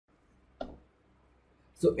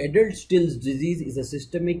So adult Still's disease is a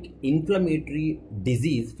systemic inflammatory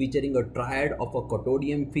disease featuring a triad of a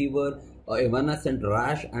cotidian fever, a evanescent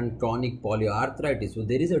rash, and chronic polyarthritis. So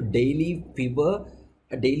there is a daily fever,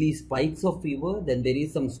 a daily spikes of fever, then there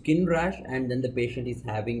is some skin rash, and then the patient is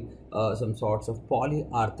having some sorts of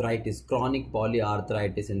polyarthritis, chronic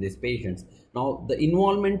polyarthritis in these patients. Now the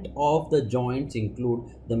involvement of the joints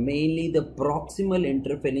include mainly the proximal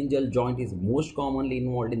interphalangeal joint is most commonly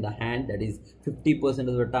involved in the hand, that is 50%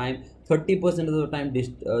 of the time, 30% of the time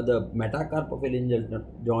the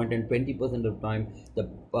metacarpophalangeal joint, and 20% of the time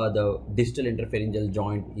the distal interphalangeal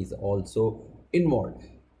joint is also involved.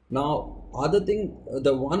 Now, other thing,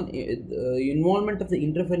 the involvement of the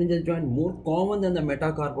interphalangeal joint more common than the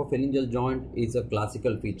metacarpophalangeal joint is a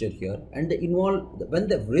classical feature here. And when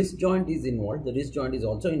the wrist joint is involved, the wrist joint is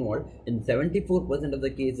also involved. In 74% of the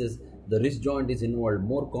cases, the wrist joint is involved,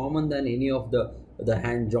 more common than any of the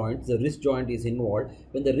hand joints. The wrist joint is involved.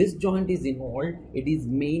 When the wrist joint is involved, it is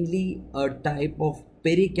mainly a type of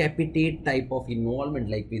pericapitate type of involvement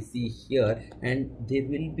like we see here, and there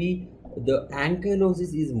will be the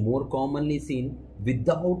ankylosis is more commonly seen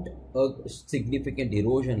without a significant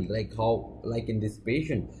erosion, like in this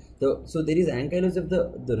patient. So there is ankylosis of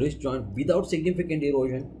the wrist joint without significant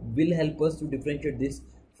erosion will help us to differentiate this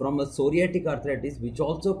from a psoriatic arthritis, which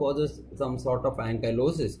also causes some sort of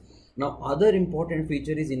ankylosis. Now, other important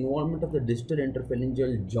feature is involvement of the distal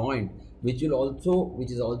interphalangeal joint, which is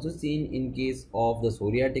also seen in case of the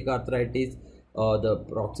psoriatic arthritis. The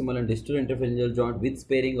proximal and distal interphalangeal joint with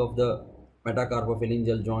sparing of the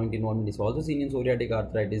metacarpophalangeal joint involvement is also seen in psoriatic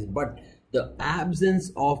arthritis. But the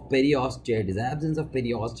absence of periosteoitis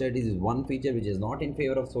is one feature which is not in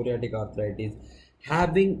favor of psoriatic arthritis.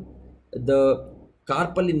 Having the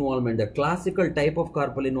carpal involvement, the classical type of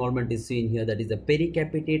carpal involvement is seen here, that is a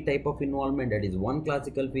pericapitate type of involvement, that is one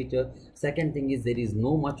classical feature. Second thing is there is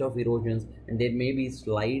no much of erosions, and there may be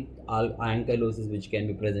slight ankylosis which can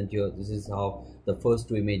be present here. This is how the first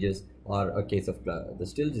two images are a case of the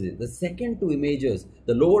Still's disease. The second two images,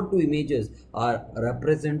 the lower two images, are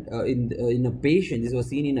represent in a patient. This was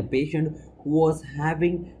seen in a patient who was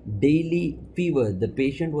having daily fever. The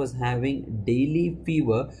patient was having daily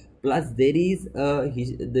fever, plus there is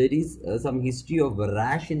some history of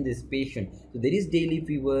rash in this patient. So there is daily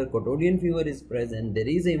fever, cotidian fever is present, there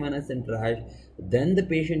is evanescent rash, then the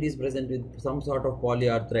patient is present with some sort of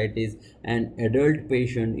polyarthritis, and adult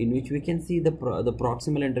patient in which we can see the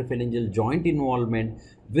proximal interphalangeal joint involvement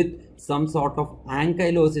with some sort of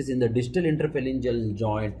ankylosis in the distal interphalangeal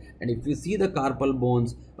joint. And if you see the carpal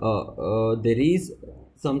bones, there is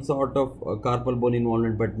some sort of carpal bone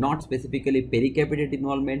involvement, but not specifically pericapitate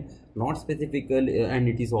involvement, not specifically, and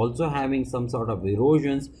it is also having some sort of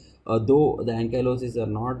erosions. Though the ankylosis are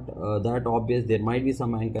not that obvious, there might be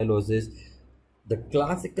some ankylosis. The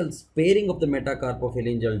classical sparing of the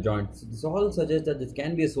metacarpophalangeal joint. So this all suggests that this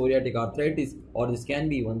can be a psoriatic arthritis, or this can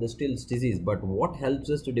be even the Still's disease. But what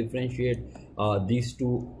helps us to differentiate these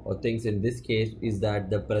two things in this case is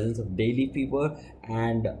that the presence of daily fever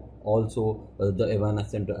and also the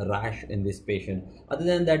evanescent rash in this patient. Other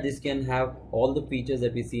than that, this can have all the features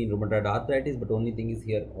that we see in rheumatoid arthritis, but only thing is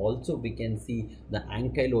here also we can see the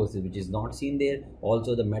ankylosis, which is not seen there.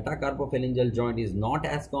 Also the metacarpophalangeal joint is not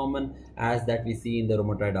as common as that we see in the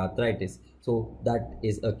rheumatoid arthritis. So that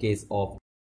is a case of